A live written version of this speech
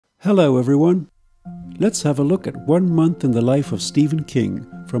Hello everyone! Let's have a look at 1 month in the life of Stephen King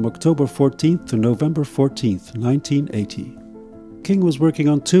from October 14th to November 14th, 1980. King was working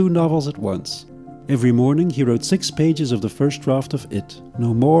on 2 novels at once. Every morning he wrote 6 pages of the first draft of It,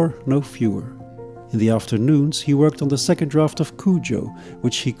 no more, no fewer. In the afternoons he worked on the second draft of Cujo,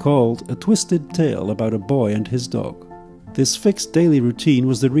 which he called A Twisted Tale about a boy and his dog. This fixed daily routine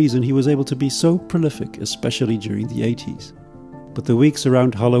was the reason he was able to be so prolific, especially during the 80s. But the weeks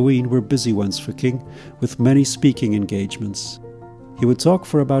around Halloween were busy ones for King, with many speaking engagements. He would talk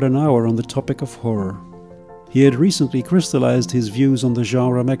for about an hour on the topic of horror. He had recently crystallized his views on the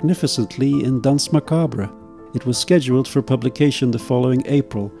genre magnificently in Danse Macabre. It was scheduled for publication the following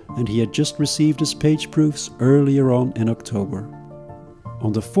April, and he had just received his page proofs earlier on in October.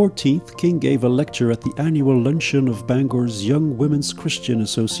 On the 14th, King gave a lecture at the annual luncheon of Bangor's Young Women's Christian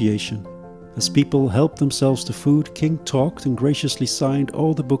Association. As people helped themselves to food, King talked and graciously signed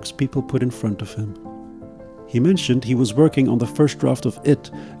all the books people put in front of him. He mentioned he was working on the first draft of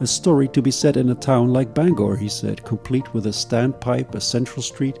It, a story to be set in a town like Bangor, he said, complete with a standpipe, a central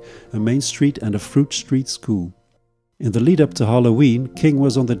street, a main street and a Fruit Street school. In the lead up to Halloween, King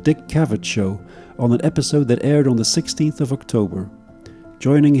was on the Dick Cavett Show, on an episode that aired on the 16th of October.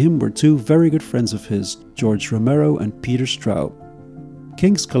 Joining him were 2 very good friends of his, George Romero and Peter Straub.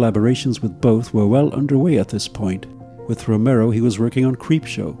 King's collaborations with both were well underway at this point. With Romero he was working on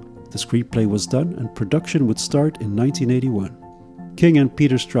Creepshow. The screenplay was done and production would start in 1981. King and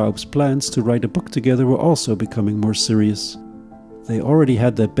Peter Straub's plans to write a book together were also becoming more serious. They already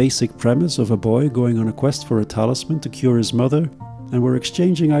had the basic premise of a boy going on a quest for a talisman to cure his mother, and were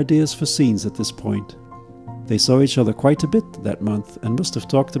exchanging ideas for scenes at this point. They saw each other quite a bit that month and must have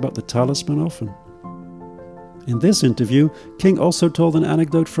talked about the talisman often. In this interview, King also told an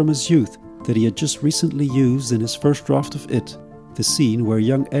anecdote from his youth that he had just recently used in his first draft of It, the scene where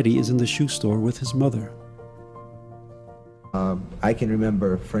young Eddie is in the shoe store with his mother. I can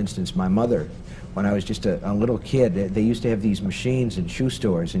remember, for instance, my mother, when I was just a little kid, they used to have these machines in shoe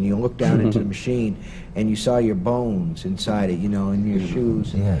stores, and you look down into the machine and you saw your bones inside it, you know, in your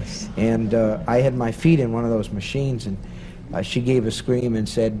shoes. Yes. And I had my feet in one of those machines, and she gave a scream and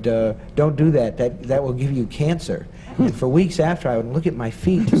said, don't do that, that will give you cancer. And for weeks after, I would look at my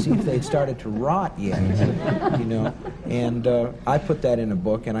feet to see if they'd started to rot yet, you know. And I put that in a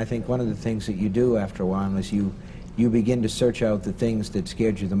book, and I think one of the things that you do after a while is you begin to search out the things that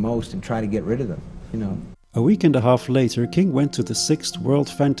scared you the most and try to get rid of them, you know. A week and a half later, King went to the 6th World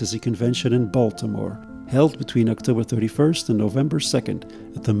Fantasy Convention in Baltimore, held between October 31st and November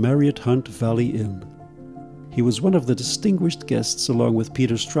 2nd at the Marriott Hunt Valley Inn. He was one of the distinguished guests along with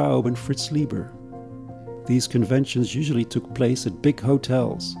Peter Straub and Fritz Lieber. These conventions usually took place at big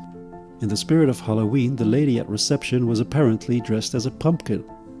hotels. In the spirit of Halloween, the lady at reception was apparently dressed as a pumpkin.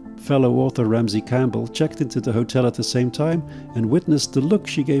 Fellow author Ramsey Campbell checked into the hotel at the same time and witnessed the look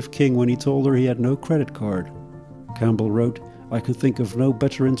she gave King when he told her he had no credit card. Campbell wrote, "I can think of no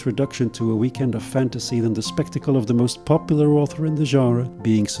better introduction to a weekend of fantasy than the spectacle of the most popular author in the genre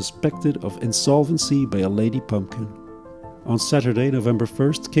being suspected of insolvency by a lady pumpkin." On Saturday, November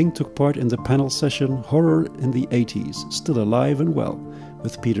 1st, King took part in the panel session Horror in the 80s, Still Alive and Well,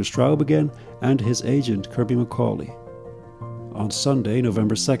 with Peter Straub again and his agent Kirby McCauley. On Sunday,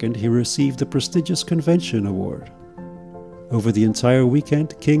 November 2nd, he received the prestigious Convention Award. Over the entire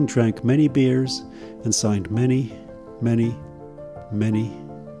weekend, King drank many beers and signed many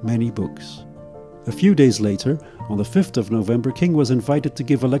books. A few days later, on the 5th of November, King was invited to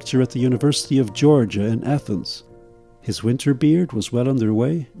give a lecture at the University of Georgia in Athens. His winter beard was well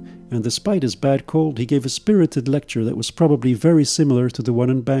underway, and despite his bad cold, he gave a spirited lecture that was probably very similar to the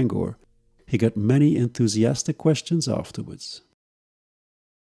one in Bangor. He got many enthusiastic questions afterwards.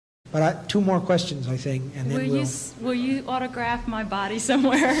 But 2 more questions, I think, and then will you autograph my body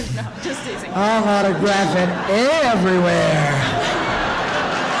somewhere? No, just teasing. I'll autograph it everywhere.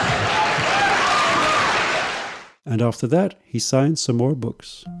 And after that, he signed some more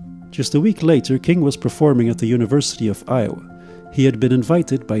books. Just a week later, King was performing at the University of Iowa. He had been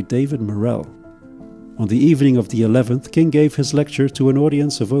invited by David Morrell. On the evening of the 11th, King gave his lecture to an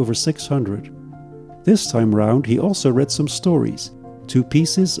audience of over 600. This time round, he also read some stories, 2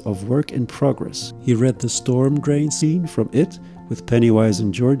 pieces of work in progress. He read the storm drain scene from It with Pennywise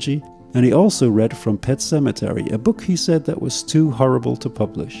and Georgie, and he also read from Pet Sematary, a book he said that was too horrible to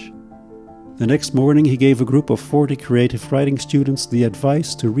publish. The next morning he gave a group of 40 creative writing students the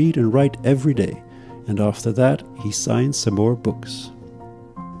advice to read and write every day, and after that he signed some more books.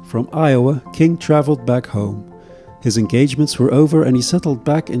 From Iowa, King traveled back home. His engagements were over and he settled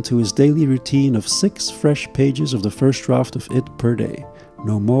back into his daily routine of 6 fresh pages of the first draft of It per day,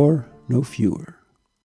 No more, no fewer.